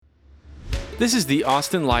This is the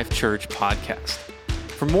Austin Life Church podcast.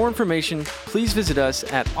 For more information, please visit us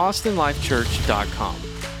at austinlifechurch.com.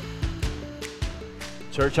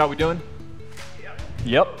 Church, how we doing?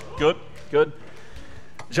 Yep, good.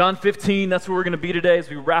 John 15, that's where we're going to be today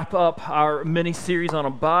as we wrap up our mini-series on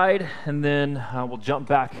Abide, and then we'll jump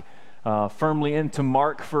back firmly into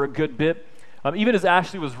Mark for a good bit. Even as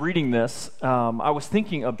Ashley was reading this, I was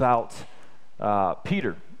thinking about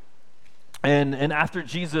Peter. And after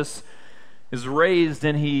Jesus is raised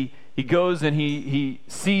and he goes and he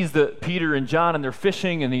sees Peter and John and they're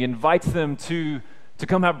fishing, and he invites them to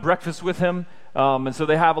come have breakfast with him. And so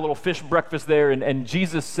they have a little fish breakfast there, and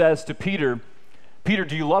Jesus says to Peter,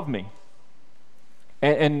 do you love me?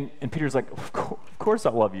 And Peter's like, of course I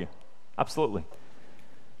love you. Absolutely.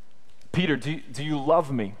 Peter, do you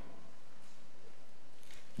love me?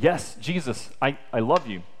 Yes, Jesus, I love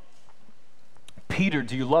you. Peter,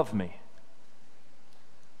 do you love me?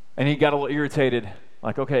 And he got a little irritated,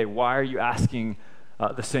 like, okay, why are you asking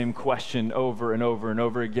the same question over and over and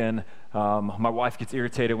over again? My wife gets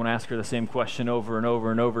irritated when I ask her the same question over and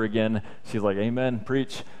over and over again. She's like, amen,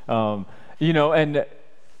 preach. And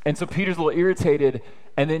so Peter's a little irritated,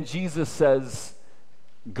 and then Jesus says,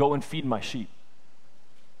 go and feed my sheep.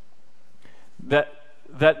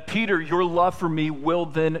 That Peter, your love for me will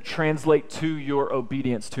then translate to your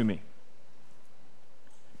obedience to me.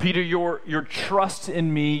 Peter, your trust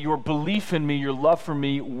in me, your belief in me, your love for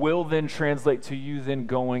me will then translate to you then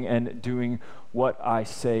going and doing what I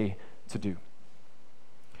say to do.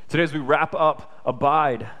 Today, as we wrap up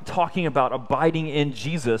Abide, talking about abiding in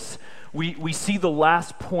Jesus, we see the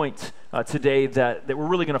last point today that we're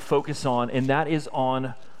really going to focus on, and that is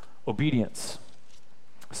on obedience.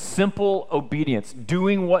 Simple obedience,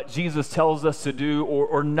 doing what Jesus tells us to do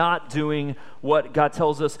or not doing what God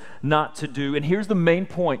tells us not to do. And here's the main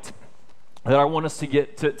point that I want us to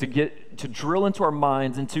get to drill into our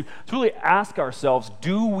minds and to really ask ourselves,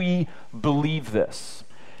 do we believe this?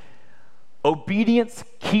 Obedience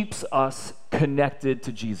keeps us connected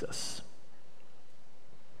to Jesus.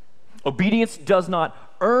 Obedience does not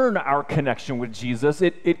earn our connection with Jesus.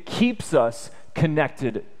 It keeps us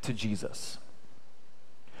connected to Jesus.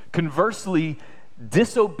 Conversely,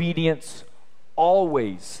 disobedience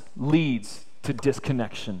always leads to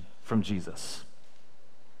disconnection from Jesus.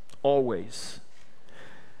 Always.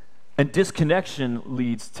 And disconnection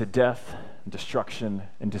leads to death, destruction,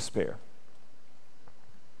 and despair.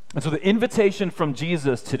 And so the invitation from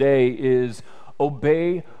Jesus today is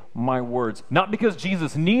obey my words. Not because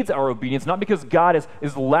Jesus needs our obedience, not because God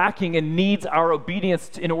is lacking and needs our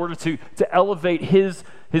obedience in order to elevate his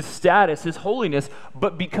status, his holiness,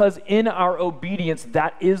 but because in our obedience,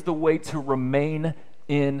 that is the way to remain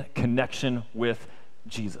in connection with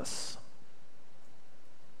Jesus.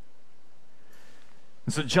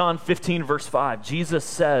 And so John 15, verse 5, Jesus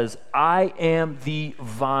says, I am the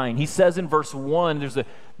vine. He says in verse 1,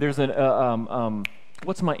 there's an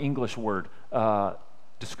what's my English word?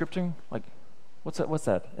 Descripting? Like, what's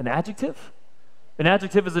that? An adjective? An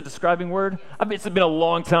adjective is a describing word? I mean, it's been a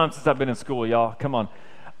long time since I've been in school, y'all. Come on.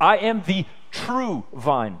 I am the true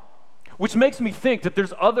vine, which makes me think that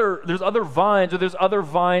there's other vines, or there's other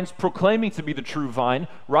vines proclaiming to be the true vine,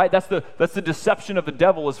 right? That's the deception of the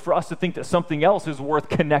devil, is for us to think that something else is worth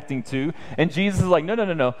connecting to. And Jesus is like,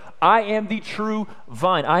 no. I am the true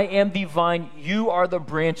vine. I am the vine. You are the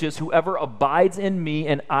branches. Whoever abides in me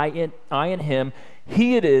and I in him,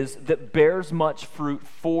 he it is that bears much fruit,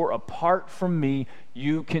 for apart from me,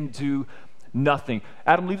 you can do nothing.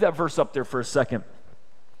 Adam, leave that verse up there for a second.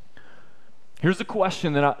 Here's the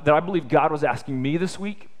question that I believe God was asking me this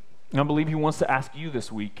week, and I believe he wants to ask you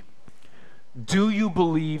this week. Do you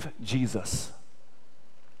believe Jesus?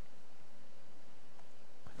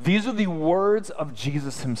 These are the words of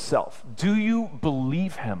Jesus himself. Do you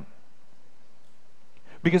believe him?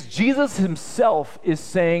 Because Jesus himself is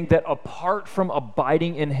saying that apart from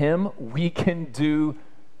abiding in him, we can do,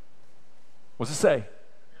 what's it say?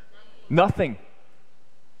 Nothing.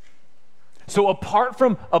 So apart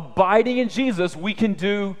from abiding in Jesus, we can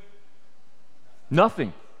do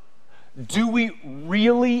nothing. Do we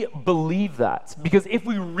really believe that? Because if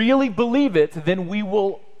we really believe it, then we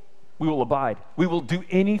will abide. We will do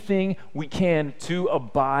anything we can to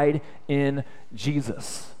abide in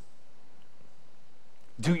Jesus.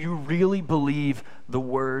 Do you really believe the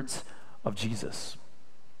words of Jesus?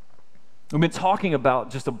 We've been talking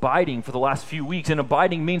about just abiding for the last few weeks, and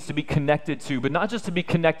abiding means to be connected to, but not just to be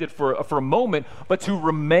connected for a moment, but to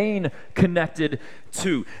remain connected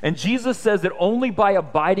to. And Jesus says that only by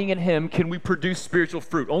abiding in him can we produce spiritual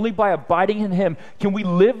fruit. Only by abiding in him can we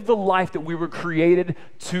live the life that we were created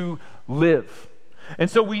to live. And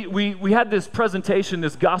so we had this presentation,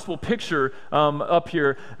 this gospel picture up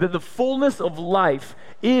here, that the fullness of life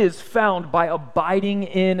is found by abiding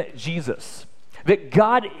in Jesus. That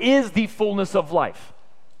God is the fullness of life.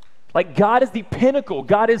 Like God is the pinnacle.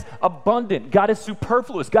 God is abundant. God is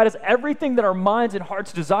superfluous. God is everything that our minds and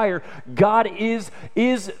hearts desire. God is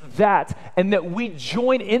that. And that we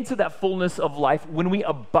join into that fullness of life when we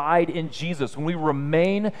abide in Jesus, when we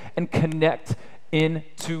remain and connect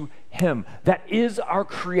into Him. That is our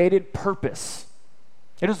created purpose.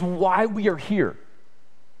 It is why we are here.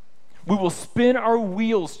 We will spin our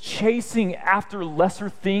wheels chasing after lesser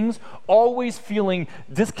things, always feeling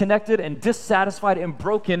disconnected and dissatisfied and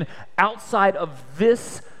broken outside of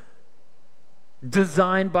this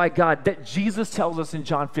design by God that Jesus tells us in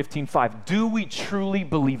John 15:5. Do we truly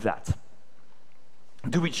believe that?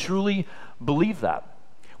 Do we truly believe that?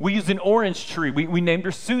 We use an orange tree. We named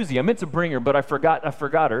her Susie. I meant to bring her, but I forgot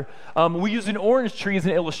her. We use an orange tree as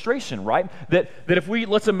an illustration, right? That if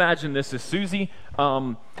let's imagine this is Susie,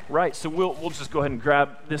 right? So we'll just go ahead and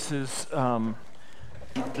grab, this is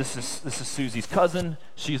Susie's cousin.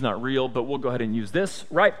 She's not real, but we'll go ahead and use this,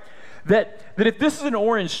 right? That if this is an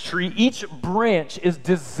orange tree, each branch is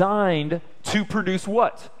designed to produce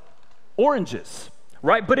what? Oranges,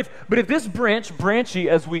 right? But if this branch, Branchy,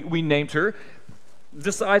 as we named her,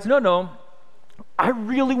 decides, no, I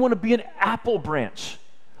really want to be an apple branch.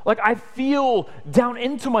 Like I feel down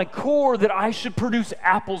into my core that I should produce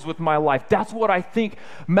apples with my life. That's what I think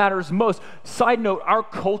matters most. Side note, our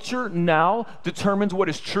culture now determines what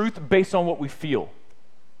is truth based on what we feel.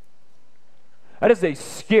 That is a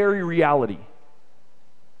scary reality.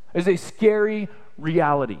 It is a scary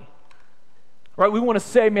reality. Right, we want to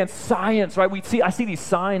say, man, science, right? I see these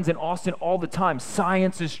signs in Austin all the time.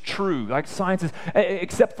 Science is true. Like science is,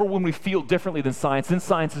 except for when we feel differently than science, then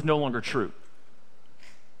science is no longer true.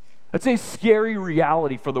 That's a scary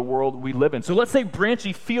reality for the world we live in. So let's say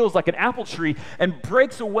Branchy feels like an apple tree and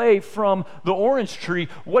breaks away from the orange tree.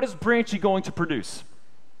 What is Branchy going to produce?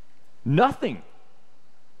 Nothing.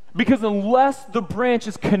 Because unless the branch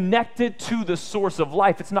is connected to the source of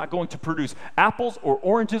life, it's not going to produce apples or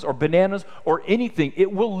oranges or bananas or anything.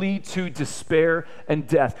 It will lead to despair and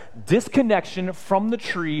death. Disconnection from the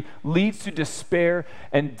tree leads to despair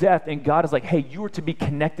and death. And God is like, hey, you are to be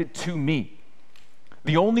connected to me.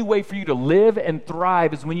 The only way for you to live and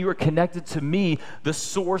thrive is when you are connected to me, the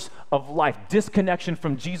source of life. Disconnection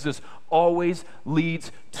from Jesus always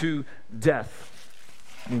leads to death.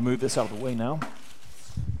 Let me move this out of the way now.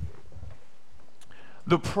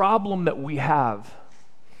 The problem that we have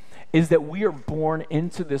is that we are born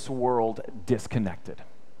into this world disconnected.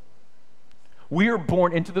 We are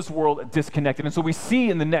born into this world disconnected. And so we see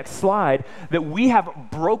in the next slide that we have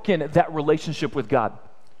broken that relationship with God.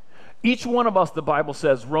 Each one of us, the Bible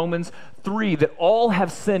says, Romans 3, that all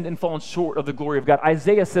have sinned and fallen short of the glory of God.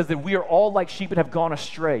 Isaiah says that we are all like sheep and have gone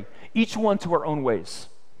astray, each one to our own ways.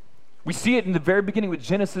 We see it in the very beginning with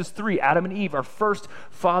Genesis 3, Adam and Eve, our first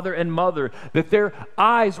father and mother, that their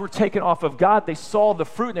eyes were taken off of God. They saw the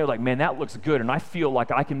fruit and they were like, man, that looks good, and I feel like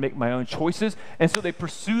I can make my own choices. And so they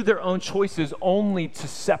pursued their own choices only to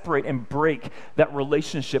separate and break that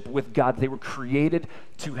relationship with God they were created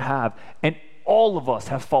to have. And all of us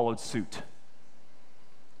have followed suit.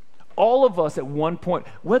 All of us at one point,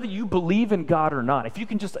 whether you believe in God or not, if you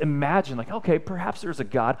can just imagine, like, okay, perhaps there's a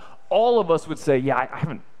God, all of us would say, yeah, I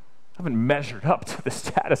haven't measured up to the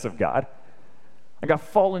status of God. Like I've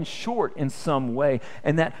fallen short in some way,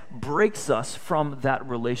 and that breaks us from that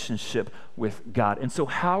relationship with God. And so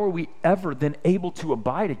how are we ever then able to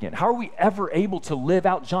abide again? How are we ever able to live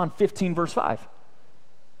out John 15, verse 5?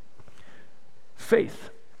 Faith.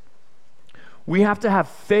 We have to have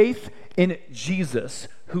faith in Jesus,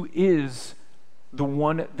 who is the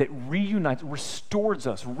one that reunites, restores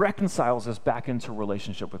us, reconciles us back into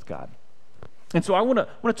relationship with God. And so I want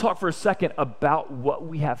to talk for a second about what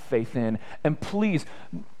we have faith in. And please,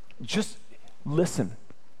 just listen.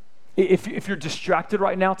 If you're distracted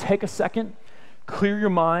right now, take a second, clear your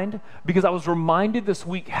mind, because I was reminded this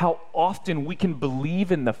week how often we can believe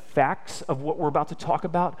in the facts of what we're about to talk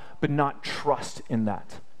about, but not trust in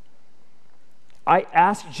that. I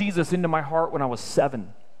asked Jesus into my heart when I was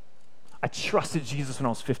 7. I trusted Jesus when I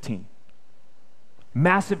was 15.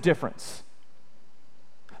 Massive difference.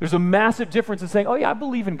 There's a massive difference in saying, oh yeah, I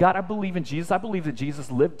believe in God, I believe in Jesus, I believe that Jesus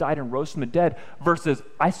lived, died, and rose from the dead, versus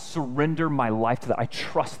I surrender my life to that. I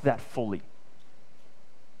trust that fully.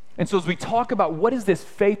 And so as we talk about what is this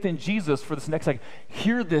faith in Jesus for this next second,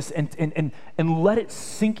 hear this and let it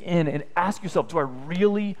sink in and ask yourself, do I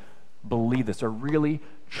really believe this? Or really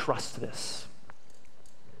trust this?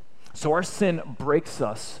 So our sin breaks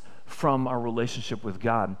us from our relationship with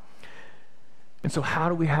God. And so how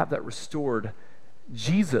do we have that restored?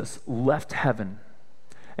 Jesus left heaven,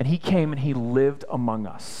 and he came and he lived among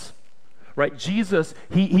us. Right? Jesus,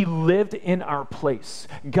 he lived in our place.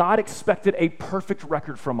 God expected a perfect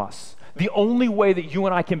record from us. The only way that you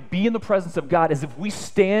and I can be in the presence of God is if we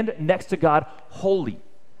stand next to God holy.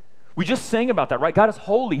 We just sang about that, right? God is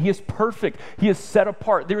holy. He is perfect. He is set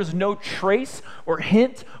apart. There is no trace or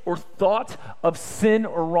hint or thought of sin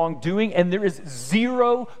or wrongdoing, and there is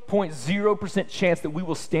 0.0% chance that we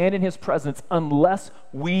will stand in his presence unless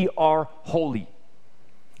we are holy.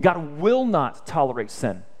 God will not tolerate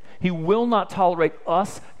sin. He will not tolerate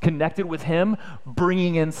us connected with him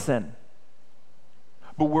bringing in sin.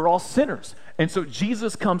 But we're all sinners. And so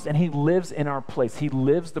Jesus comes and he lives in our place. He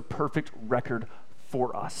lives the perfect record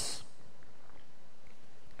for us.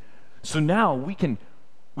 So now we can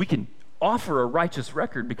offer a righteous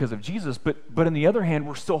record because of Jesus, but on the other hand,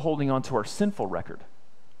 we're still holding on to our sinful record.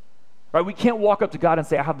 Right? We can't walk up to God and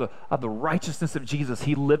say, I have the righteousness of Jesus.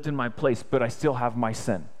 He lived in my place, but I still have my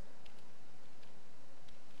sin.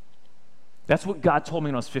 That's what God told me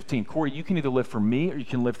when I was 15. Corey, you can either live for me or you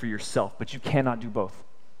can live for yourself, but you cannot do both.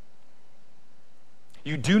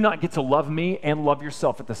 You do not get to love me and love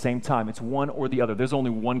yourself at the same time. It's one or the other. There's only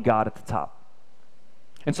one God at the top.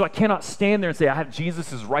 And so I cannot stand there and say, I have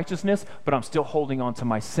Jesus' righteousness, but I'm still holding on to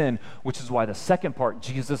my sin, which is why the second part,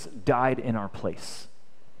 Jesus died in our place.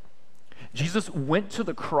 Jesus went to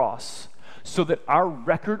the cross so that our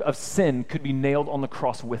record of sin could be nailed on the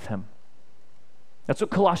cross with him. That's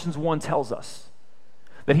what Colossians 1 tells us.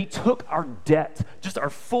 That he took our debt, just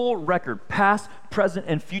our full record, past, present,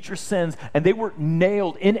 and future sins, and they were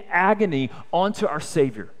nailed in agony onto our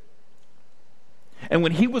Savior. And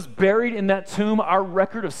when he was buried in that tomb, our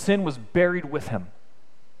record of sin was buried with him.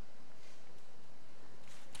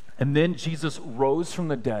 And then Jesus rose from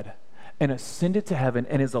the dead and ascended to heaven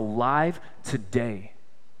and is alive today.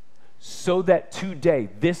 So that today,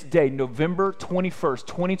 this day, November 21st,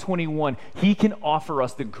 2021, he can offer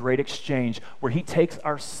us the great exchange where he takes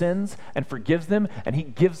our sins and forgives them, and he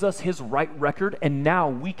gives us his right record, and now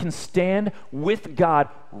we can stand with God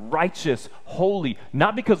righteous, holy,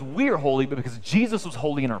 not because we are holy, but because Jesus was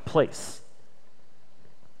holy in our place.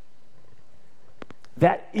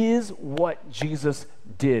 That is what Jesus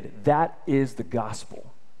did. That is the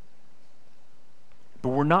gospel. But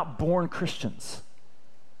we're not born Christians.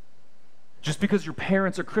 Just because your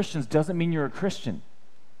parents are Christians doesn't mean you're a Christian.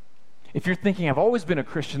 If you're thinking, I've always been a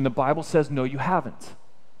Christian, the Bible says, no, you haven't.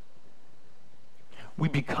 We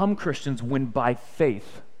become Christians when by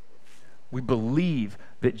faith we believe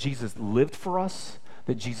that Jesus lived for us,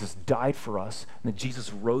 that Jesus died for us, and that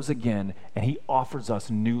Jesus rose again, and he offers us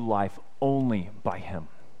new life only by him.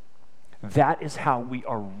 That is how we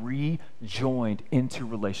are rejoined into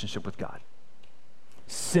relationship with God.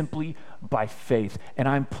 Simply by faith. And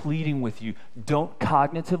I'm pleading with you, don't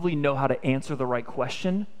cognitively know how to answer the right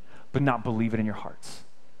question, but not believe it in your hearts.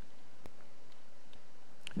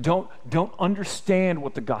 Don't understand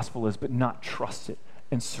what the gospel is, but not trust it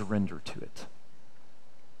and surrender to it.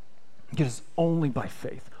 It is only by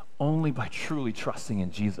faith, only by truly trusting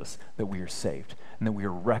in Jesus that we are saved and that we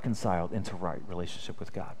are reconciled into right relationship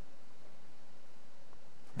with God.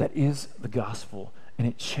 That is the gospel, and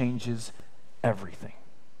it changes everything.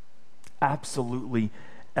 Absolutely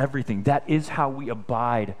everything. That is how we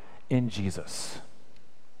abide in Jesus.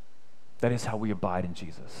 That is how we abide in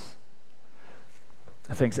Jesus.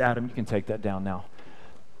 Thanks, Adam. You can take that down now.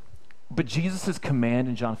 But Jesus' command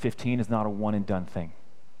in John 15 is not a one and done thing.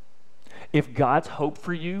 If God's hope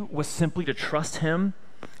for you was simply to trust him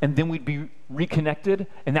and then we'd be reconnected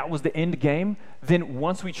and that was the end game, then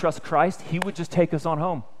once we trust Christ, he would just take us on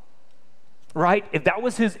home. Right? If that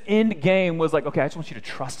was his end game, was like, okay, I just want you to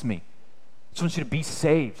trust me. I just want you to be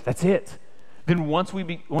saved. That's it. Then once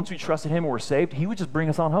we trusted him and we're saved, he would just bring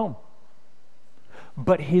us on home.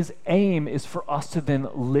 But his aim is for us to then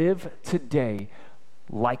live today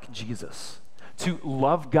like Jesus, to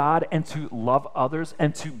love God and to love others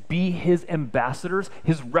and to be his ambassadors,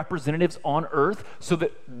 his representatives on earth, so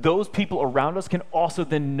that those people around us can also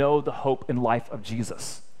then know the hope and life of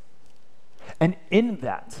Jesus. And in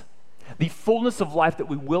that, the fullness of life that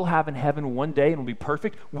we will have in heaven one day and will be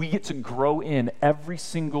perfect, we get to grow in every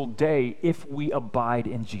single day if we abide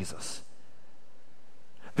in Jesus.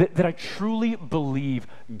 That I truly believe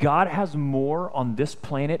God has more on this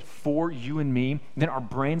planet for you and me than our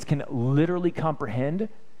brains can literally comprehend,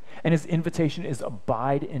 and his invitation is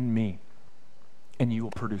abide in me and you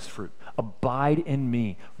will produce fruit. Abide in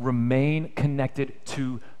me. Remain connected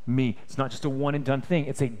to me. It's not just a one and done thing.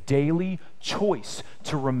 It's a daily choice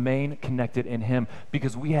to remain connected in him,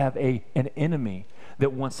 because we have an enemy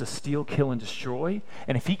that wants to steal, kill, and destroy.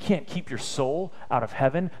 And if he can't keep your soul out of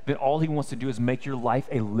heaven, then all he wants to do is make your life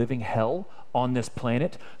a living hell on this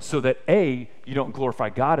planet, so that A, you don't glorify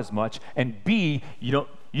God as much, and B, you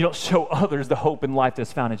don't show others the hope and life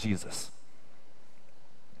that's found in Jesus.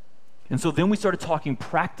 And so then we started talking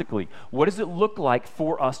practically. What does it look like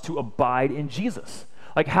for us to abide in Jesus?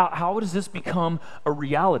 Like, how does this become a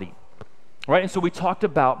reality? Right? And so we talked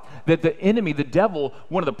about that the enemy, the devil,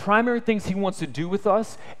 one of the primary things he wants to do with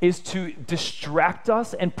us is to distract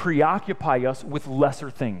us and preoccupy us with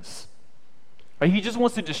lesser things. Right? He just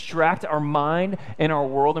wants to distract our mind and our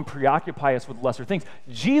world and preoccupy us with lesser things.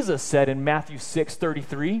 Jesus said in Matthew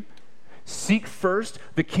 6:33, seek first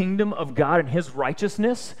the kingdom of God and his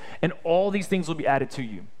righteousness, and all these things will be added to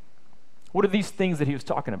you. What are these things that he was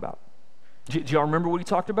talking about? Do y'all remember what he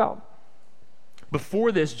talked about?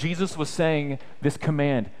 Before this, Jesus was saying this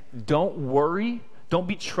command: don't worry, don't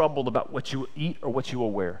be troubled about what you will eat or what you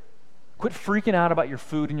will wear. Quit freaking out about your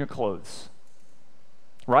food and your clothes.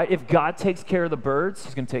 Right? If God takes care of the birds,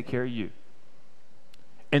 he's going to take care of you.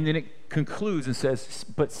 And then it concludes and says,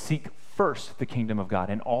 but seek first the kingdom of God.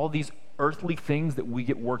 And all these earthly things that we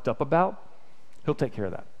get worked up about, he'll take care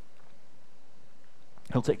of that.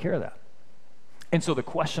 He'll take care of that. And so the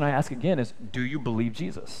question I ask again is, do you believe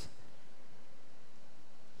Jesus?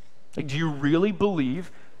 Like, do you really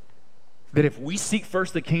believe that if we seek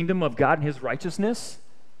first the kingdom of God and his righteousness,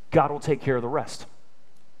 God will take care of the rest?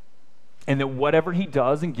 And that whatever he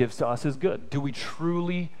does and gives to us is good? Do we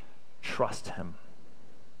truly trust him?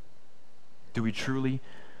 Do we truly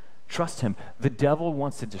trust him? The devil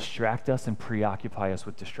wants to distract us and preoccupy us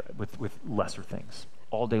with lesser things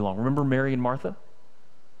all day long. Remember Mary and Martha?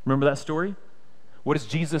 Remember that story? What does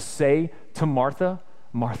Jesus say to Martha?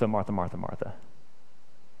 Martha, Martha, Martha, Martha.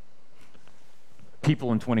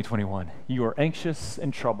 People in 2021, you are anxious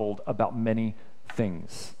and troubled about many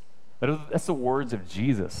things. That's the words of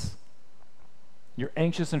Jesus. You're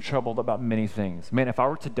anxious and troubled about many things. Man, if I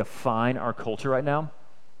were to define our culture right now,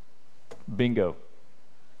 bingo.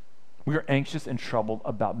 We are anxious and troubled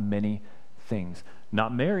about many things.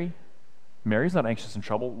 Not Mary. Mary's not anxious and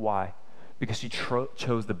troubled. Why? Because she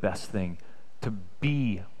chose the best thing, to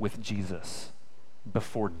be with Jesus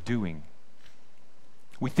before doing.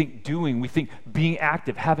 We think being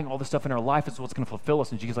active, having all this stuff in our life is what's going to fulfill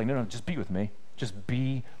us. And Jesus is like, no, just be with me. Just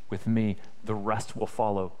be with me. The rest will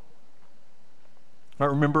follow. Right,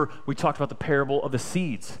 remember, we talked about the parable of the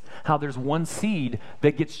seeds, how there's one seed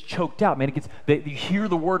that gets choked out. Man, you hear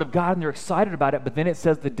the word of God and they're excited about it, but then it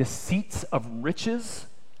says the deceits of riches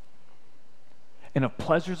and of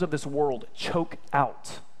pleasures of this world choke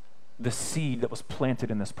out the seed that was planted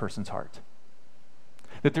in this person's heart.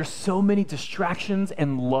 That there's so many distractions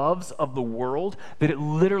and loves of the world that it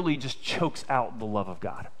literally just chokes out the love of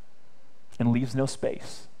God and leaves no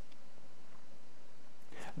space.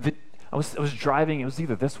 I was driving, it was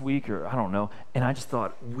either this week or I don't know, and I just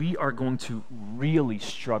thought, we are going to really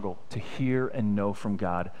struggle to hear and know from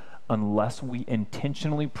God unless we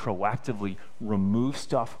intentionally, proactively remove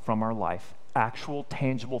stuff from our life, actual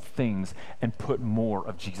tangible things, and put more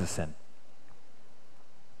of Jesus in.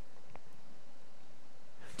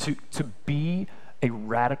 To be a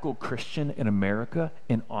radical Christian in America,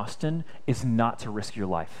 in Austin, is not to risk your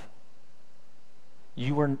life.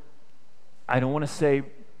 You are, I don't want to say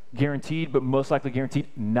guaranteed, but most likely guaranteed,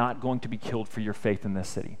 not going to be killed for your faith in this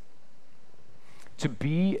city. To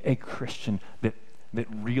be a Christian that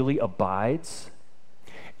really abides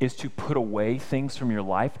is to put away things from your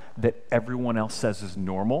life that everyone else says is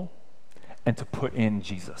normal and to put in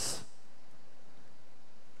Jesus.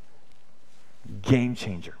 Game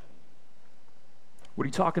changer. What are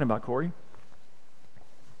you talking about, Corey?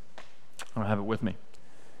 I don't have it with me.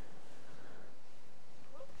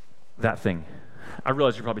 That thing. I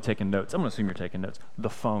realize you're probably taking notes. I'm going to assume you're taking notes. The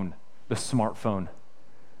phone, the smartphone,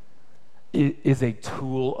 is a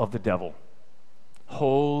tool of the devil.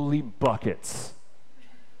 Holy buckets.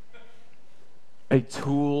 A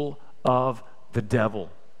tool of the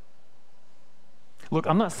devil. Look,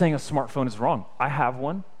 I'm not saying a smartphone is wrong. I have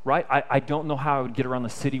one, right? I don't know how I would get around the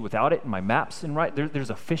city without it and my maps, and right, there's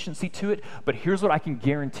efficiency to it, but here's what I can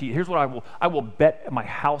guarantee. Here's what I will bet my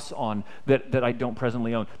house on that I don't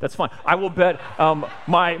presently own. That's fine. I will bet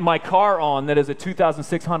my car on that is a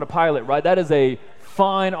 2006 Honda Pilot, right? That is a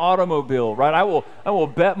fine automobile, right? I will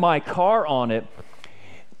bet my car on it.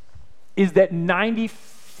 Is that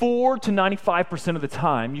 94 to 95% of the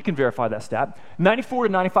time, you can verify that stat, 94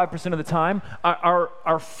 to 95% of the time,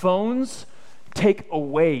 our phones take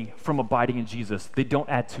away from abiding in Jesus. They don't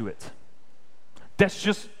add to it. That's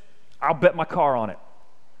just, I'll bet my car on it.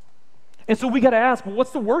 And so we got to ask, well,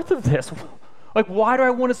 what's the worth of this? Like, why do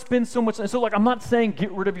I want to spend so much? And so, like, I'm not saying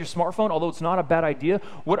get rid of your smartphone, although it's not a bad idea.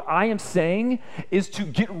 What I am saying is to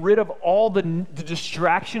get rid of all the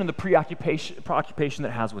distraction and the preoccupation that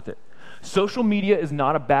it has with it. Social media is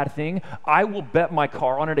not a bad thing. I will bet my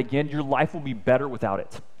car on it again. Your life will be better without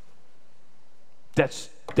it. That's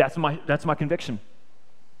my conviction.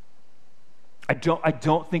 I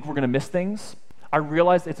don't think we're going to miss things. I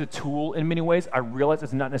realize it's a tool in many ways. I realize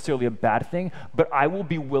it's not necessarily a bad thing, but I will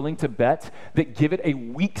be willing to bet that give it a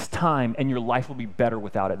week's time and your life will be better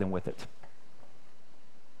without it than with it.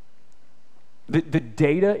 The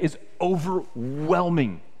data is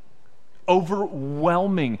overwhelming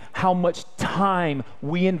how much time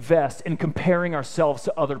we invest in comparing ourselves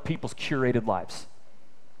to other people's curated lives.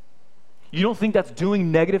 You don't think that's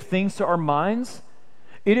doing negative things to our minds?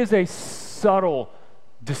 It is a subtle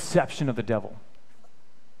deception of the devil.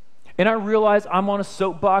 And I realize I'm on a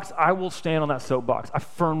soapbox. I will stand on that soapbox. I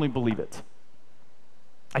firmly believe it.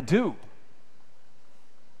 I do.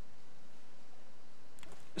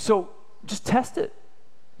 So just test it.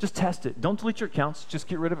 Just test it. Don't delete your accounts. Just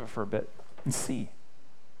get rid of it for a bit and see.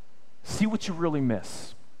 See what you really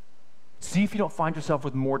miss. See if you don't find yourself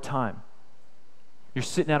with more time. You're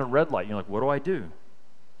sitting at a red light. You're like, what do I do?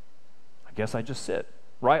 I guess I just sit.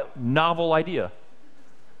 Right? Novel idea.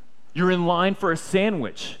 You're in line for a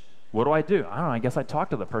sandwich. What do? I don't know. I guess I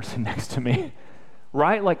talk to the person next to me.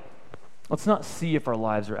 Right? Like, let's not see if our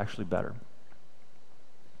lives are actually better.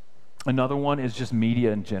 Another one is just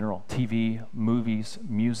media in general. TV, movies,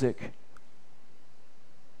 music.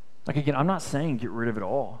 Like, again, I'm not saying get rid of it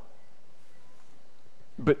all.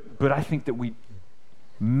 But I think that we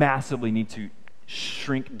massively need to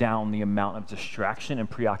shrink down the amount of distraction and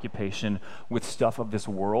preoccupation with stuff of this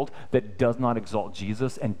world that does not exalt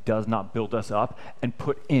Jesus and does not build us up, and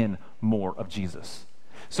put in more of Jesus.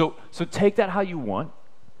 So take that how you want.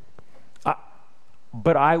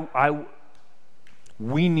 But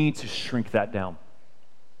we need to shrink that down.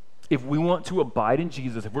 If we want to abide in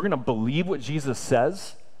Jesus, if we're going to believe what Jesus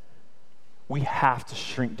says, we have to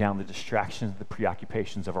shrink down the distractions, the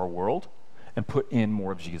preoccupations of our world, and put in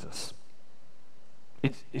more of Jesus.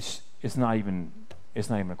 It's not even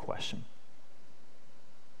a question.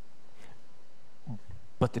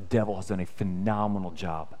 But the devil has done a phenomenal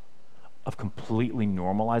job of completely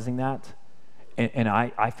normalizing that, and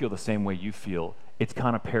I feel the same way you feel. It's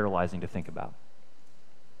kind of paralyzing to think about.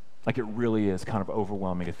 Like, it really is kind of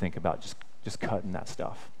overwhelming to think about just cutting that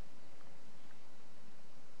stuff.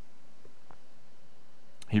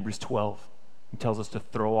 Hebrews 12, he tells us to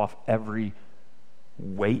throw off every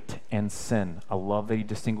weight and sin. I love that he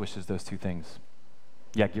distinguishes those two things.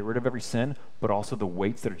 Yeah, get rid of every sin, but also the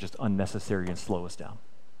weights that are just unnecessary and slow us down,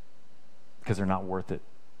 because they're not worth it.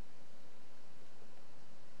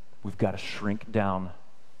 We've got to shrink down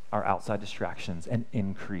our outside distractions and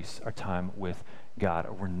increase our time with God,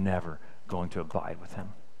 or we're never going to abide with him.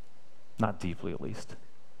 Not deeply, at least.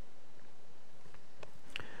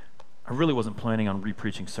 I really wasn't planning on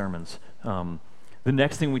re-preaching sermons. The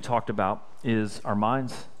next thing we talked about is our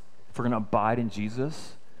minds. If we're going to abide in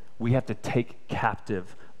Jesus, we have to take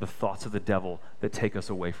captive the thoughts of the devil that take us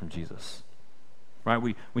away from Jesus. Right?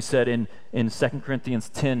 We said in 2 Corinthians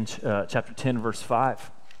 10, chapter 10, verse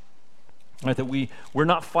 5, right, that we're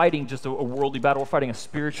not fighting just a worldly battle, we're fighting a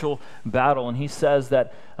spiritual battle. And he says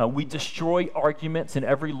that we destroy arguments and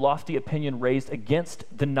every lofty opinion raised against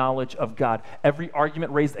the knowledge of God, every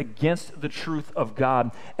argument raised against the truth of God,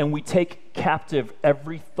 and we take captive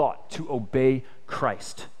every thought to obey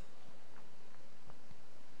Christ.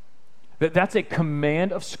 That's a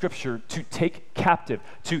command of Scripture, to take captive,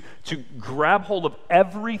 to grab hold of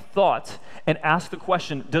every thought and ask the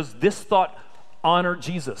question, does this thought honor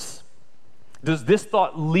Jesus? Does this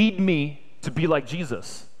thought lead me to be like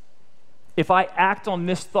Jesus? If I act on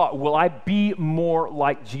this thought, will I be more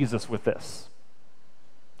like Jesus with this?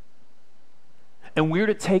 And we're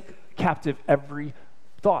to take captive every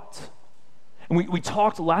thought. And we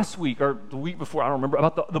talked last week, or the week before, I don't remember,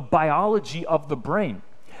 about the biology of the brain.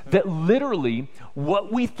 That literally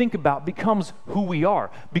what we think about becomes who we are,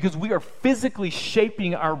 because we are physically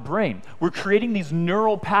shaping our brain. We're creating these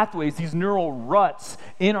neural pathways, these neural ruts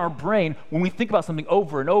in our brain when we think about something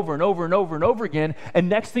over and over and over and over and over again, and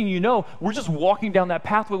next thing you know, we're just walking down that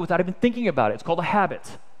pathway without even thinking about it. It's called a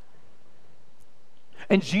habit.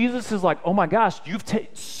 And Jesus is like, oh my gosh,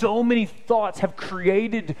 so many thoughts have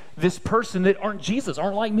created this person that aren't Jesus,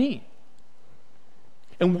 aren't like me.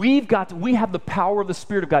 And we have the power of the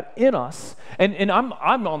Spirit of God in us. And I'm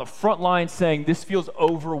on the front line saying this feels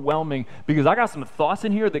overwhelming because I got some thoughts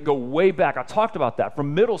in here that go way back. I talked about that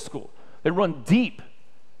from middle school. They run deep.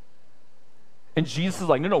 And Jesus is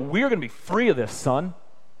like, no, we're going to be free of this, son.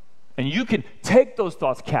 And you can take those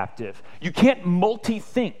thoughts captive. You can't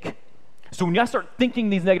multi-think. So when I start thinking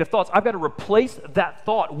these negative thoughts, I've got to replace that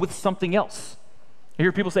thought with something else. I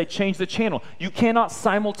hear people say, change the channel. You cannot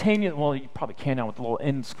simultaneously, well, you probably can now with the little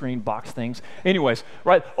end screen box things. Anyways,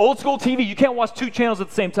 right? Old school TV, you can't watch 2 channels at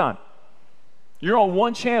the same time. You're on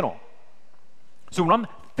 1 channel. So when I'm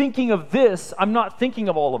thinking of this, I'm not thinking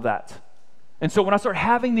of all of that. And so when I start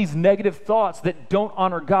having these negative thoughts that don't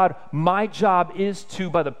honor God, my job is to,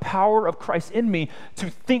 by the power of Christ in me, to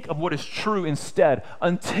think of what is true instead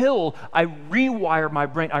until I rewire my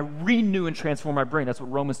brain, I renew and transform my brain. That's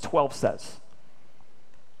what Romans 12 says.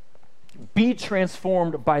 Be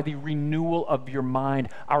transformed by the renewal of your mind.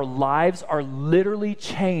 Our lives are literally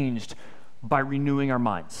changed by renewing our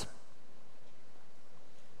minds.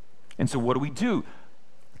 And so what do?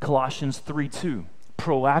 Colossians 3:2.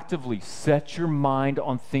 Proactively set your mind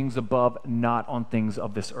on things above, not on things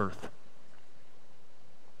of this earth.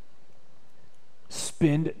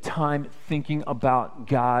 Spend time thinking about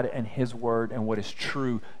God and His Word and what is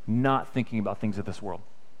true, not thinking about things of this world.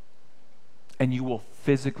 And you will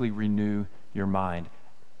physically renew your mind,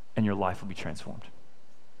 and your life will be transformed.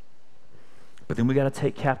 But then we got to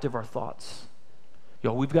take captive our thoughts.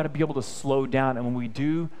 We've got to be able to slow down, and when we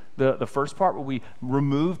do the first part, where we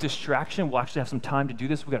remove distraction, we'll actually have some time to do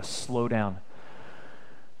this. We've got to slow down.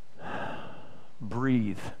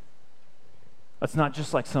 Breathe. That's not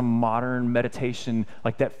just like some modern meditation,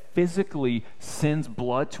 like that physically sends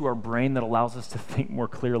blood to our brain that allows us to think more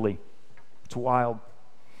clearly. It's wild.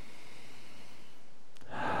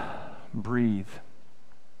 Breathe.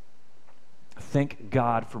 Thank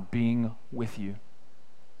God for being with you.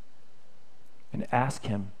 And ask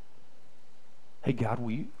Him, hey, God,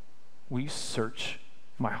 will you search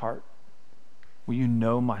my heart? Will you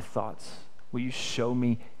know my thoughts? Will you show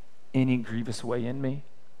me any grievous way in me?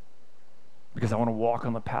 Because I want to walk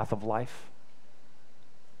on the path of life.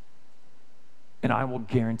 And I will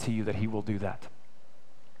guarantee you that He will do that.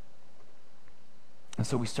 And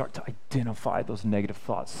so we start to identify those negative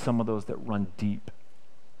thoughts, some of those that run deep.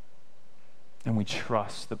 And we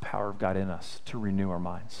trust the power of God in us to renew our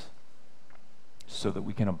minds so that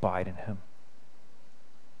we can abide in Him.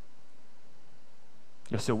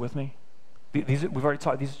 You're still with me? We've already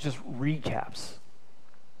talked, these are just recaps,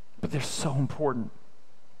 but they're so important.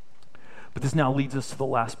 But this now leads us to the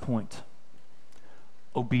last point.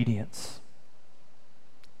 Obedience.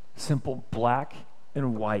 Simple black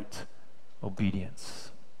and white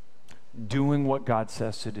obedience. Doing what God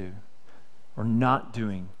says to do, or not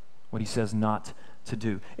doing what He says not to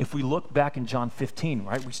do. If we look back in John 15,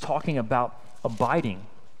 right, He's talking about abiding.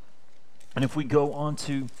 And if we go on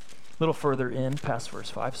to a little further in, past verse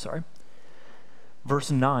 5,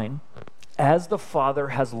 verse 9, as the Father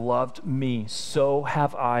has loved me, so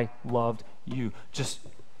have I loved you. Just,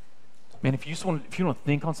 man, if you want to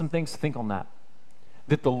think on some things, think on that.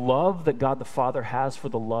 That the love that God the Father has for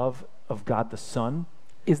the love of God the Son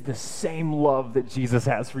is the same love that Jesus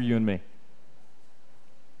has for you and me.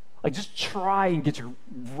 Like, just try and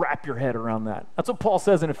wrap your head around that. That's what Paul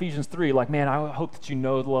says in Ephesians 3. Like, man, I hope that you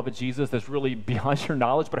know the love of Jesus that's really beyond your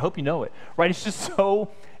knowledge, but I hope you know it, right? It's just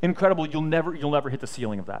so incredible. You'll never hit the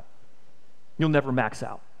ceiling of that. You'll never max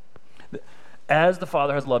out. As the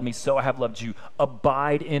Father has loved me, so I have loved you.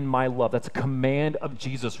 Abide in my love. That's a command of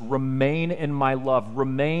Jesus. Remain in my love.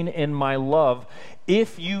 Remain in my love.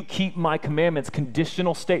 If you keep my commandments,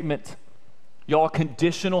 conditional statement. Y'all,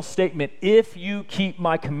 conditional statement. If you keep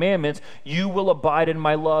my commandments, you will abide in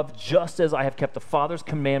my love, just as I have kept the Father's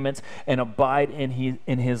commandments and abide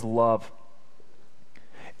in his love.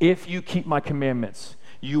 If you keep my commandments,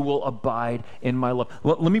 you will abide in my love.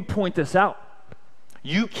 Let me point this out.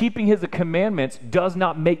 You keeping his commandments does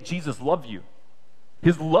not make Jesus love you.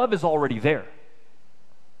 His love is already there.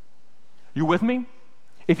 You with me?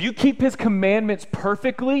 If you keep his commandments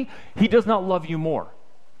perfectly, he does not love you more.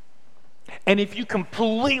 And if you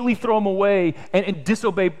completely throw him away and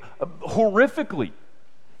disobey horrifically,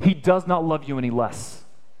 he does not love you any less.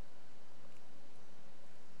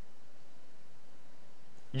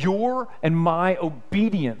 Your and my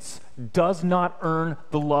obedience does not earn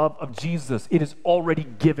the love of Jesus. It is already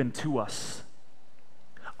given to us.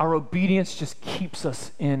 Our obedience just keeps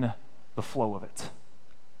us in the flow of it.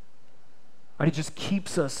 Right? It just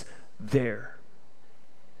keeps us there.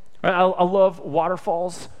 Right? I love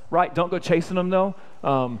waterfalls, right? Don't go chasing them, though.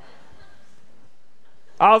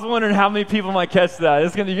 I was wondering how many people might catch that.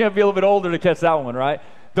 You're going to be a little bit older to catch that one, right?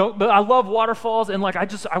 But I love waterfalls, and like I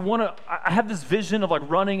have this vision of like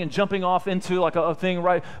running and jumping off into like a thing,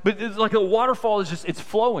 right? But it's like a waterfall is just, it's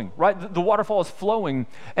flowing, right? The waterfall is flowing,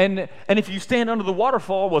 and if you stand under the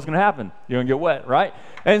waterfall, what's going to happen? You're going to get wet, right?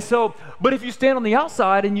 And so, but if you stand on the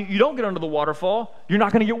outside and you don't get under the waterfall, you're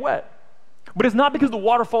not going to get wet. But it's not because the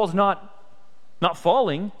waterfall is not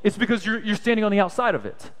falling, it's because you're standing on the outside of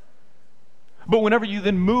it. But whenever you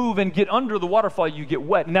then move and get under the waterfall, you get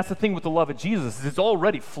wet. And that's the thing with the love of Jesus, is it's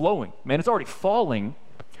already flowing. Man, it's already falling,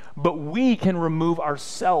 but we can remove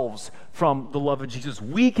ourselves from the love of Jesus.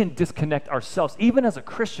 We can disconnect ourselves, even as a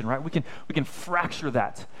Christian, right? We can fracture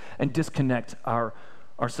that and disconnect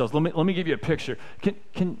ourselves. Let me give you a picture.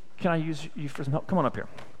 Can I use you for some help? Come on up here.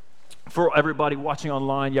 For everybody watching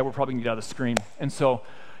online, we're probably going to get out of the screen. And so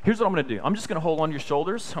here's what I'm going to do. I'm just going to hold on your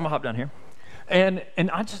shoulders. I'm going to hop down here. And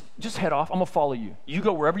I just head off. I'm going to follow you. You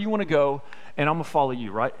go wherever you want to go, and I'm going to follow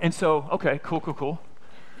you, right? And so, okay, cool.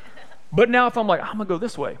 But now if I'm like, I'm going to go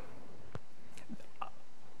this way.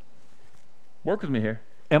 Work with me here.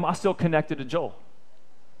 Am I still connected to Joel?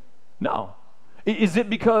 No. Is it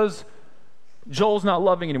because Joel's not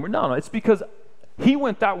loving anymore? No. It's because he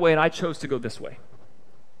went that way, and I chose to go this way.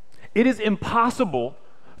 It is impossible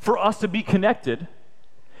for us to be connected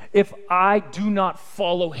if I do not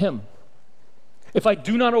follow him. If I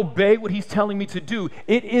do not obey what he's telling me to do,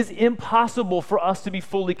 it is impossible for us to be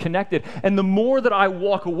fully connected. And the more that I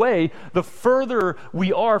walk away, the further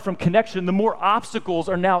we are from connection, the more obstacles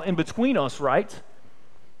are now in between us, right?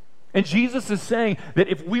 And Jesus is saying that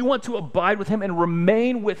if we want to abide with him and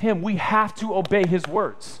remain with him, we have to obey his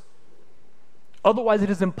words. Otherwise, it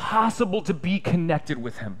is impossible to be connected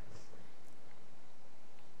with him.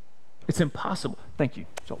 It's impossible. Thank you.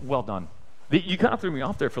 So, well done. You kind of threw me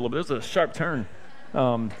off there for a little bit. It was a sharp turn.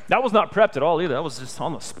 That was not prepped at all either. That was just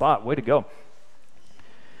on the spot. Way to go.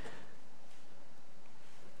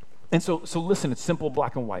 And so listen, it's simple,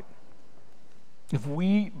 black and white. If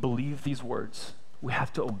we believe these words, we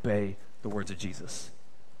have to obey the words of Jesus.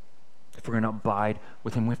 If we're going to abide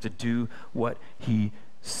with him, we have to do what he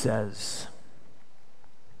says.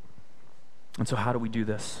 And so how do we do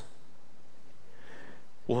this?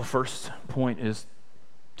 Well, the first point is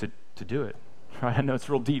to do it. Right? I know it's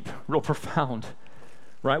real deep, real profound.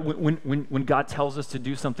 Right? When God tells us to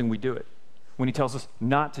do something, we do it. When he tells us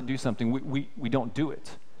not to do something, we don't do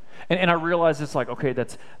it. And I realize it's like, okay,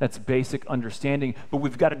 that's basic understanding, but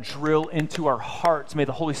we've got to drill into our hearts. May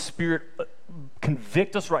the Holy Spirit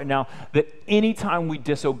convict us right now that anytime we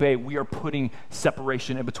disobey, we are putting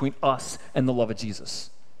separation in between us and the love of Jesus.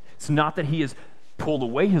 It's not that he has pulled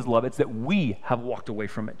away his love, it's that we have walked away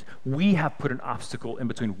from it. We have put an obstacle in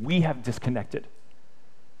between. We have disconnected.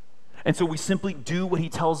 And so we simply do what he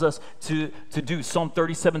tells us to do. Psalm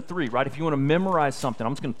 37:3, right? If you want to memorize something,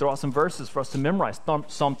 I'm just going to throw out some verses for us to memorize.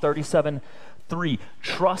 Psalm 37:3,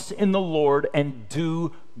 trust in the Lord and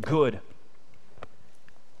do good.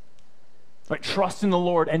 Right? Trust in the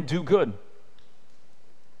Lord and do good.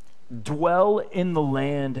 Dwell in the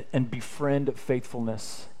land and befriend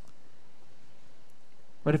faithfulness.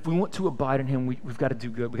 But if we want to abide in him, we've got to do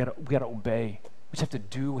good. We've got to obey. We just have to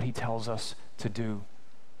do what he tells us to do.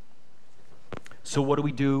 So what do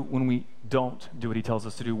we do when we don't do what he tells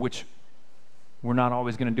us to do, which we're not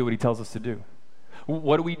always going to do what he tells us to do?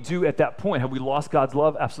 What do we do at that point? Have we lost God's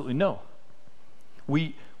love? Absolutely no.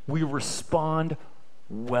 We respond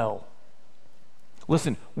well.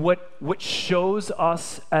 Listen, what shows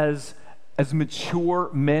us as mature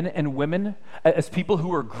men and women, as people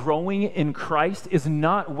who are growing in Christ, is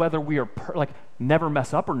not whether we are never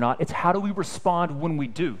mess up or not. It's how do we respond when we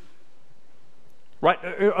do. Right?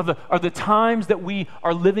 Are the times that we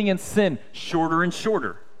are living in sin shorter and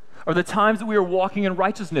shorter? Are the times that we are walking in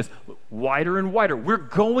righteousness wider and wider? We're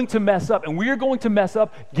going to mess up, and we are going to mess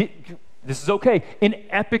up, this is okay, in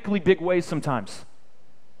epically big ways sometimes.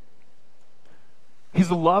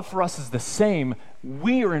 His love for us is the same.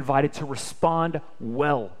 We are invited to respond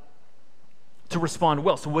well. To respond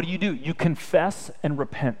well. So what do? You confess and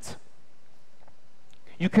repent.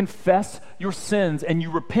 You confess your sins and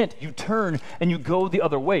you repent. You turn and you go the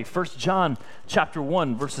other way. 1 John chapter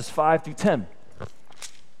 1, verses 5 through 10.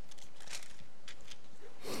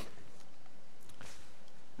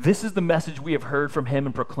 This is the message we have heard from him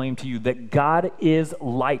and proclaimed to you, that God is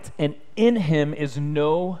light, and in him is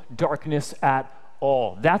no darkness at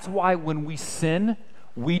all. That's why when we sin,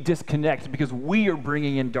 we disconnect, because we are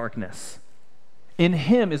bringing in darkness. In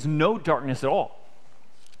him is no darkness at all.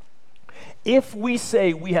 If we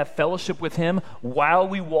say we have fellowship with him while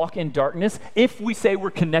we walk in darkness, if we say we're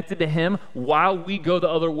connected to him while we go the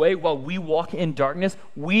other way, while we walk in darkness,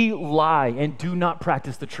 we lie and do not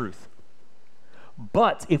practice the truth.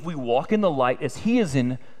 But if we walk in the light as he is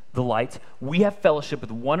in the light, we have fellowship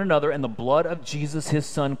with one another, and the blood of Jesus, his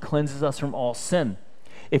son, cleanses us from all sin.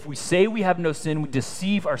 If we say we have no sin, we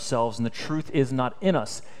deceive ourselves, and the truth is not in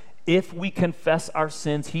us. If we confess our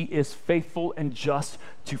sins, he is faithful and just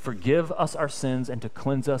to forgive us our sins and to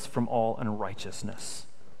cleanse us from all unrighteousness.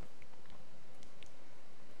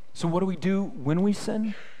 So what do we do when we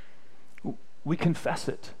sin? We confess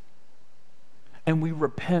it, and we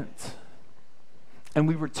repent, and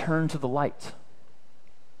we return to the light.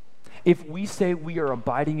 If we say we are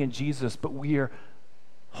abiding in Jesus, but we are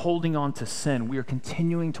holding on to sin, we are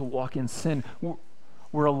continuing to walk in sin,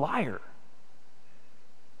 we're a liar.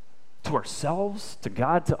 To ourselves, to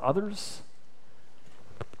God, to others.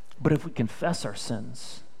 But if we confess our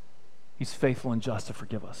sins, he's faithful and just to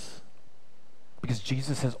forgive us. Because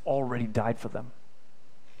Jesus has already died for them.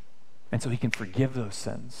 And so he can forgive those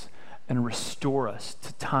sins and restore us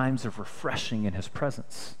to times of refreshing in his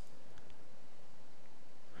presence.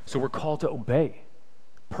 So we're called to obey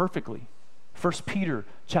perfectly. 1 Peter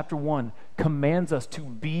chapter 1 commands us to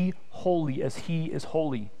be holy as he is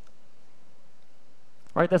holy.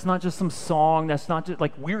 Right? That's not just some song. That's not just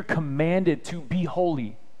like we're commanded to be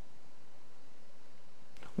holy.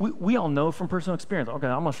 We all know from personal experience, okay,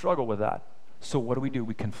 I'm going to struggle with that. So what do?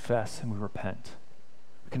 We confess and we repent.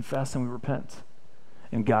 We confess and we repent.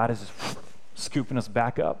 And God is just scooping us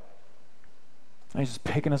back up. And he's just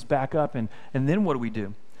picking us back up. And then what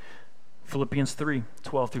do? Philippians 3,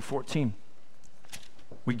 12 through 14.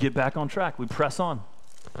 We get back on track. We press on.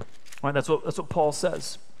 Right? That's what Paul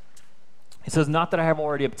says. He says, not that I have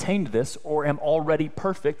already obtained this or am already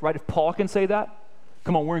perfect, right? If Paul can say that,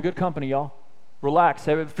 come on, we're in good company, y'all. Relax.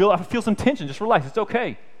 I feel some tension. Just relax. It's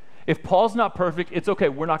okay. If Paul's not perfect, it's okay.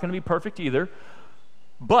 We're not going to be perfect either.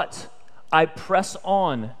 But I press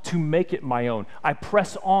on to make it my own. I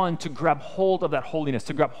press on to grab hold of that holiness,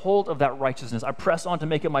 to grab hold of that righteousness. I press on to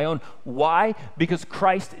make it my own. Why? Because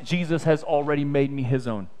Christ Jesus has already made me his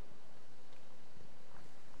own.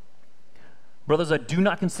 Brothers, I do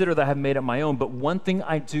not consider that I have made it my own, but one thing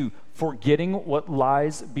I do, forgetting what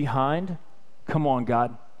lies behind. Come on,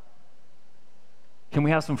 God. Can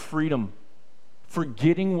we have some freedom?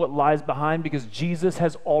 Forgetting what lies behind because Jesus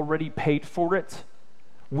has already paid for it.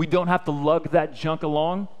 We don't have to lug that junk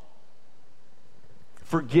along.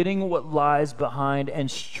 Forgetting what lies behind and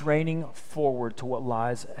straining forward to what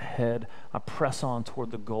lies ahead, I press on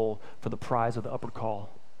toward the goal for the prize of the upward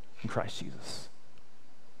call in Christ Jesus.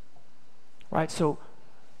 Right? So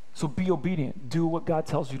be obedient. Do what God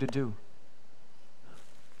tells you to do.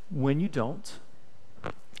 When you don't,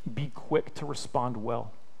 be quick to respond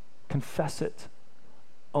well. Confess it.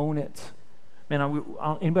 Own it. Man,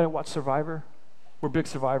 anybody watch Survivor? We're big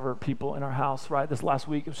Survivor people in our house, right? This last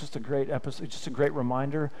week, it was just a great episode, just a great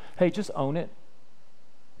reminder. Hey, just own it.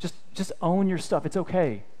 Just own your stuff. It's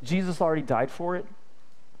okay. Jesus already died for it,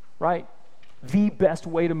 right? The best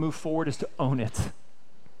way to move forward is to own it.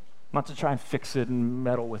 Not to try and fix it and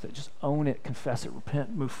meddle with it. Just own it, confess it,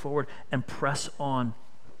 repent, move forward, and press on.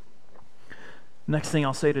 Next thing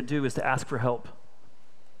I'll say to do is to ask for help.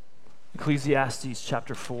 Ecclesiastes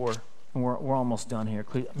chapter 4. And we're almost done here.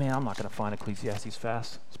 Man, I'm not going to find Ecclesiastes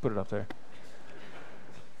fast. Let's put it up there.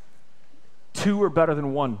 2 are better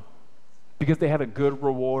than 1 because they have a good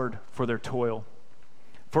reward for their toil.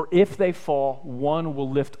 For if they fall, one will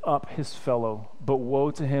lift up his fellow, but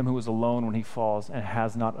woe to him who is alone when he falls and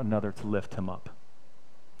has not another to lift him up.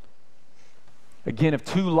 Again, if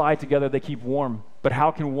 2 lie together, they keep warm. But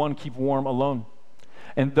how can one keep warm alone?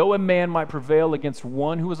 And though a man might prevail against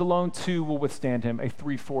one who is alone, 2 will withstand him. A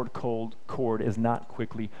 3-fold cord is not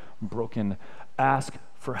quickly broken. Ask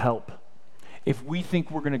for help. If we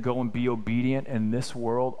think we're going to go and be obedient in this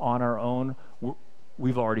world on our own,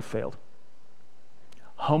 we've already failed.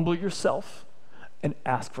 Humble yourself and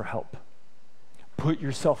ask for help. Put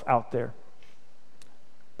yourself out there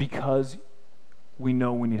because we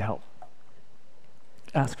know we need help.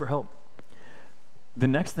 Ask for help. The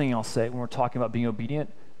next thing I'll say when we're talking about being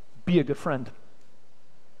obedient, be a good friend.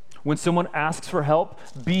 When someone asks for help,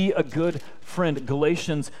 be a good friend.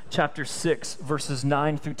 Galatians chapter 6, verses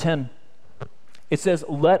 9 through 10. It says,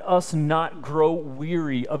 let us not grow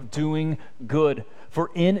weary of doing good, for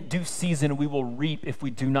in due season we will reap if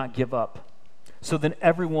we do not give up. So then,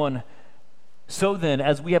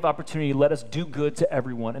 as we have opportunity, let us do good to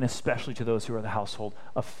everyone, and especially to those who are the household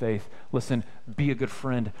of faith. Listen, be a good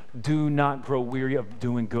friend. Do not grow weary of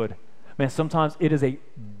doing good. Man, sometimes it is a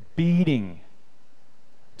beating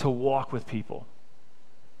to walk with people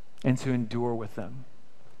and to endure with them.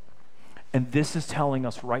 And this is telling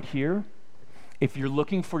us right here, if you're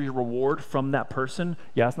looking for your reward from that person,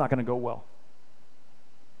 yeah, it's not going to go well.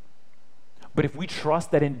 But if we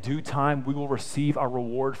trust that in due time we will receive our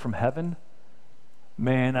reward from heaven,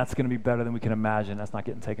 man, that's going to be better than we can imagine. That's not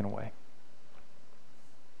getting taken away.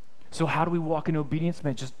 So how do we walk in obedience?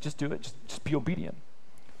 Man, just do it. Just be obedient.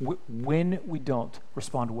 When we don't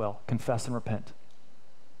respond well, confess and repent.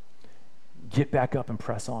 Get back up and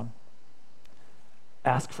press on.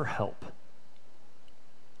 Ask for help.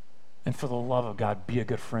 And for the love of God, be a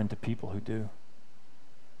good friend to people who do.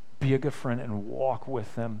 Be a good friend and walk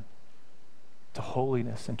with them to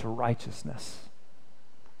holiness and to righteousness.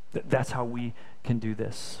 That's how we can do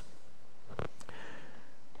this.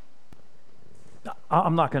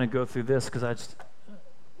 I'm not going to go through this because I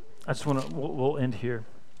just want to, we'll end here.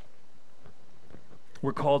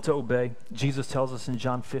 We're called to obey. Jesus tells us in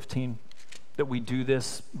John 15 that we do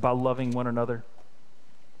this by loving one another.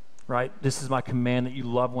 Right? This is my command, that you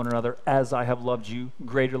love one another as I have loved you.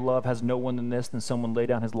 Greater love has no one than this, than someone lay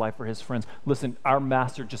down his life for his friends. Listen, our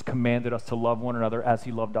master just commanded us to love one another as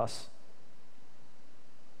he loved us.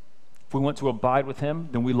 If we want to abide with him,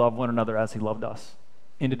 then we love one another as he loved us.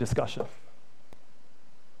 End of discussion.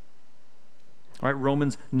 All right,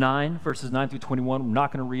 Romans 9, verses 9 through 21. I'm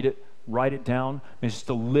not going to read it. Write it down. It's just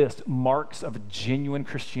a list, marks of genuine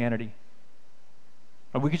Christianity.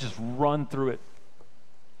 And we could just run through it.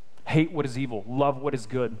 Hate what is evil, love what is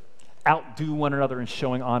good, outdo one another in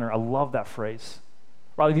showing honor. I love that phrase.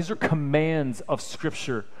 Right? These are commands of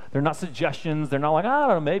Scripture. They're not suggestions. They're not like, I don't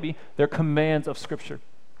know, maybe. They're commands of Scripture.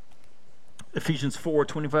 Ephesians 4,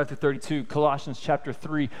 25 through 32, Colossians chapter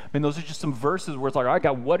 3. I mean, those are just some verses where it's like, all right,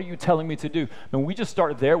 God, what are you telling me to do? When we just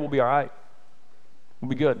start there, we'll be all right. We'll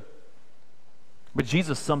be good. But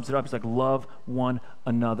Jesus sums it up. He's like, love one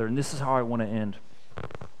another. And this is how I want to end.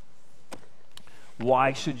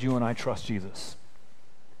 Why should you and I trust Jesus?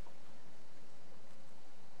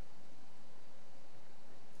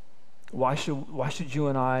 Why should you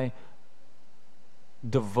and I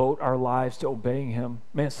devote our lives to obeying him?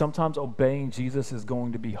 Man, sometimes obeying Jesus is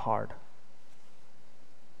going to be hard.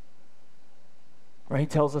 Right? He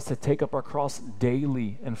tells us to take up our cross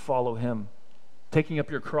daily and follow him. Taking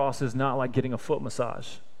up your cross is not like getting a foot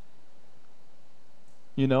massage.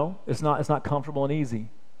 You know, it's not comfortable and easy.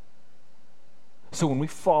 So when we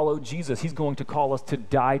follow Jesus, he's going to call us to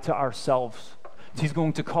die to ourselves. He's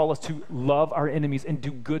going to call us to love our enemies and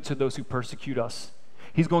do good to those who persecute us.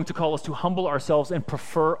 He's going to call us to humble ourselves and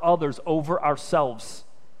prefer others over ourselves.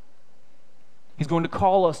 He's going to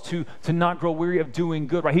call us to not grow weary of doing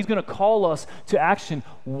good, right? He's going to call us to action.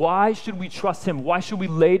 Why should we trust him? Why should we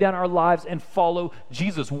lay down our lives and follow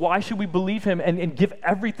Jesus? Why should we believe him and give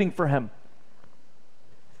everything for him?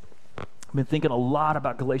 I've been thinking a lot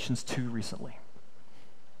about Galatians 2 recently.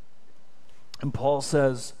 And Paul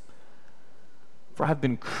says, for I have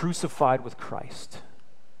been crucified with Christ.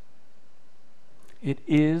 It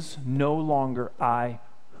is no longer I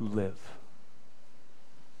who live,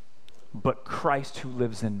 but Christ who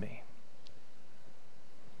lives in me.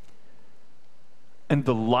 And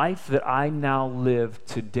the life that I now live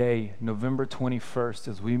today, November 21st,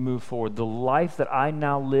 as we move forward, the life that I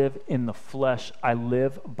now live in the flesh, I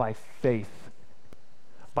live by faith,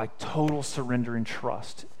 by total surrender and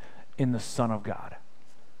trust in the Son of God.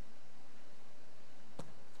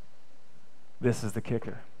 This is the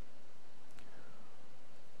kicker.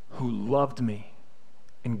 Who loved me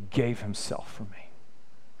and gave himself for me.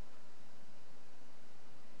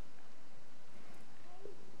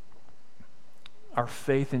 Our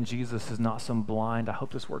faith in Jesus is not some blind, I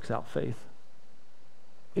hope this works out faith.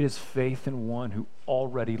 It is faith in one who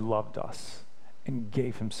already loved us and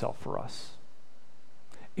gave himself for us.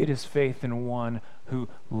 It is faith in one who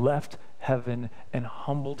left heaven and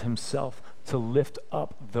humbled himself to lift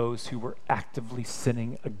up those who were actively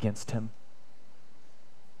sinning against him.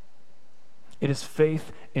 It is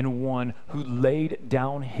faith in one who laid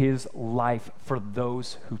down his life for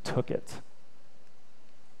those who took it.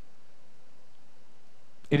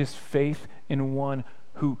 It is faith in one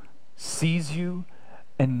who sees you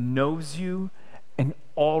and knows you and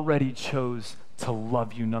already chose to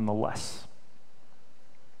love you nonetheless.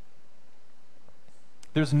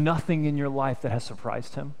 There's nothing in your life that has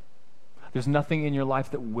surprised him. There's nothing in your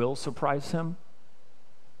life that will surprise him.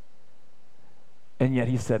 And yet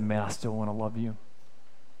he said, man, I still want to love you.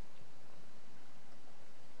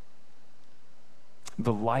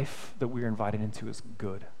 The life that we are invited into is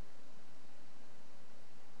good.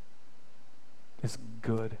 It's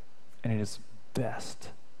good and it is best.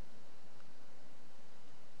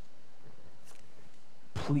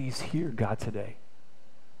 please hear God today.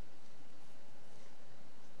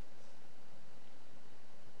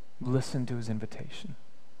 Listen to his invitation.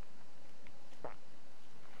 I'm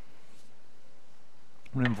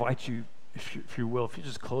going to invite you, if you will, if you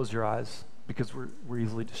just close your eyes, because we're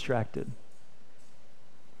easily distracted.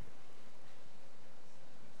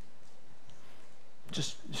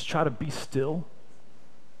 Just try to be still.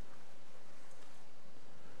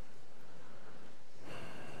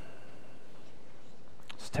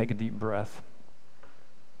 Just take a deep breath.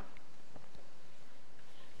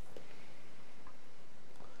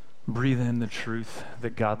 Breathe in the truth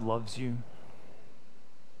that God loves you.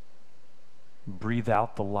 Breathe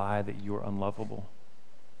out the lie that you're unlovable.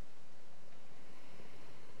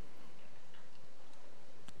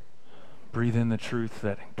 Breathe in the truth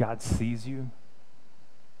that God sees you.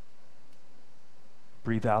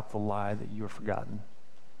 Breathe out the lie that you are forgotten.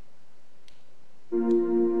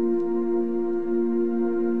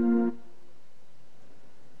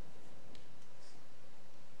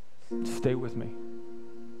 Stay with me.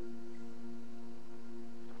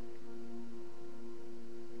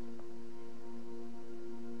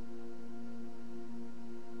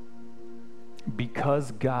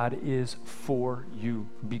 Because God is for you,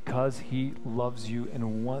 because he loves you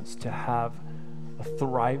and wants to have a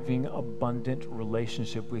thriving, abundant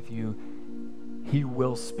relationship with you, he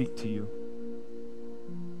will speak to you.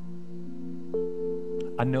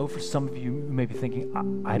 I know for some of you, you may be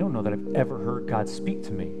thinking, I don't know that I've ever heard God speak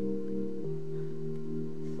to me.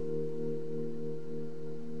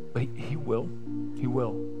 But he will. He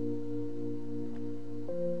will.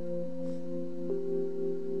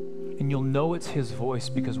 And you'll know it's his voice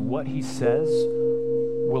because what he says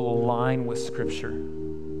will align with Scripture.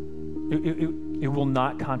 It will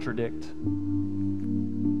not contradict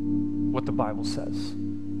what the Bible says.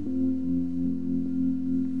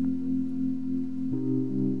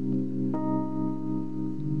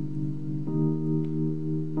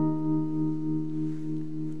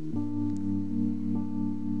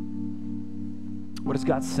 What is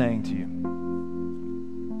God saying to you?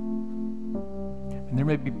 And there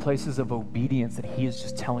may be places of obedience that he is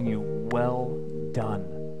just telling you, well done.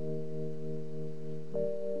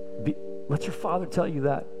 Let your Father tell you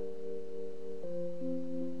that.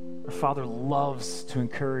 Our Father loves to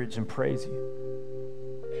encourage and praise you.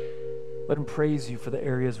 Let him praise you for the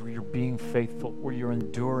areas where you're being faithful, where you're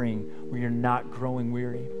enduring, where you're not growing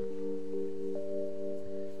weary.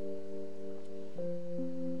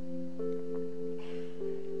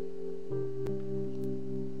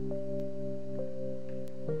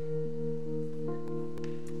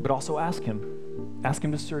 But also ask him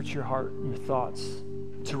to search your heart and your thoughts,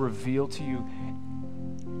 to reveal to you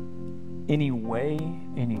any way,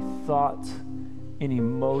 any thought, any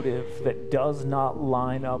motive that does not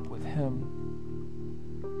line up with him.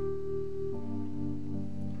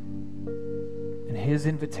 And his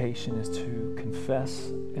invitation is to confess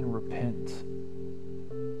and repent,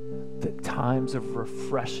 that times of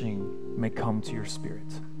refreshing may come to your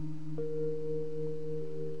spirit.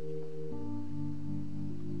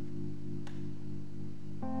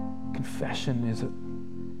 Confession is a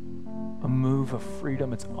move of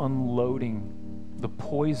freedom. It's unloading the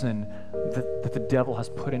poison that the devil has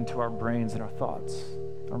put into our brains and our thoughts,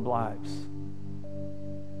 our lives.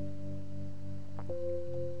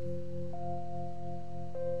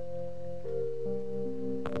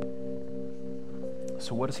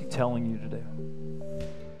 So what is he telling you to do?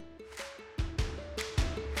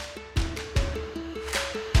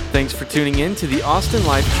 Thanks for tuning in to the Austin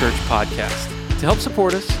Life Church podcast. To help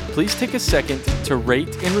support us, please take a second to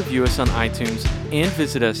rate and review us on iTunes and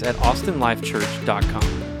visit us at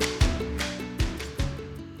austinlifechurch.com.